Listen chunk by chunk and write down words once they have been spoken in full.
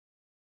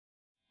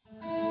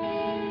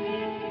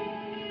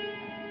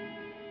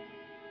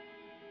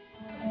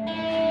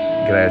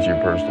Can I ask you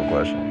a personal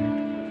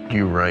question? Do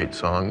you write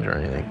songs or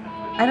anything?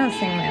 I don't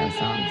sing my own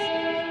songs.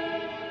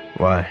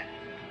 Why?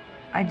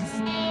 I just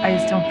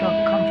don't feel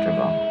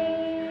comfortable.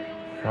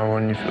 Why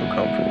wouldn't you feel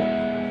comfortable?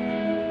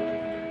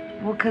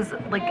 Well, because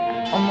like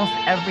almost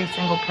every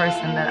single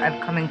person that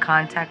I've come in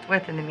contact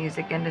with in the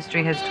music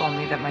industry has told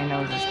me that my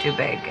nose is too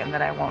big and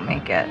that I won't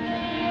make it.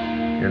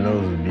 Your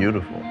nose is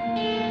beautiful.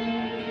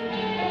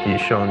 Are you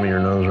showing me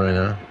your nose right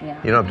now?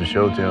 Yeah. You don't have to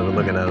show it to me. I've been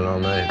looking at it all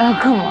night. Oh,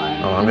 come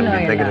on. Oh, I'm going to No,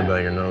 be you're thinking not.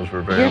 about your nose for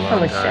a very You're long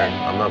full of time.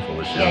 shit. I'm not full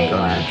of shit. Yeah, I'm you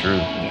telling are. you the truth.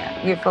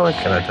 Yeah, you're full of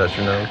shit. Can I touch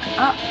your nose?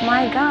 Oh,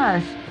 my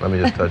gosh. Let me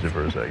just touch it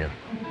for a second.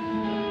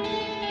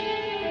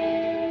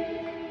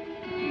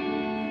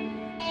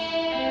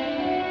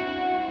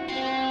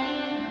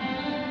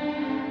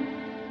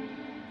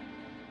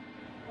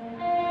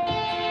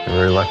 You're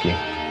very lucky.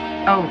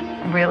 Oh,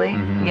 really?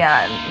 Mm-hmm.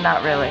 Yeah,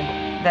 not really.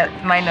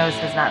 My nose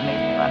has not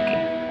made me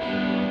lucky.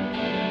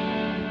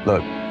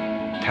 Look,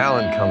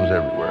 talent comes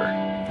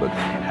everywhere, but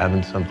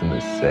having something to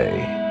say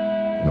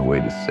and a way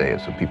to say it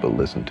so people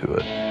listen to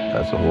it,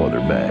 that's a whole other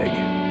bag.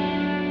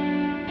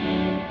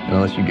 And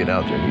unless you get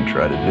out there and you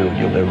try to do it,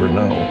 you'll never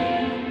know.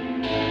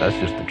 That's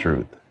just the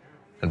truth.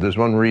 If there's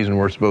one reason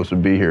we're supposed to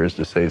be here is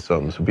to say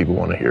something so people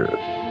want to hear it.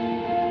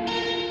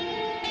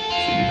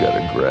 So you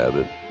gotta grab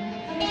it.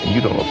 And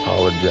you don't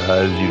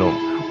apologize, you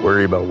don't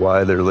worry about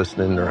why they're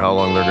listening or how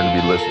long they're gonna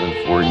be listening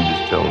for. You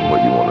just tell them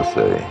what you want to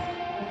say.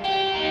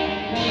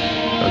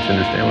 Don't you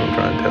understand what I'm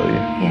trying to tell you?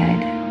 Yeah, I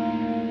do.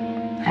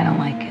 I don't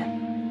like it,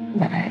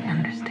 but I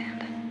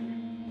understand it.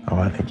 Oh,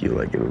 I think you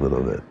like it a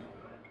little bit.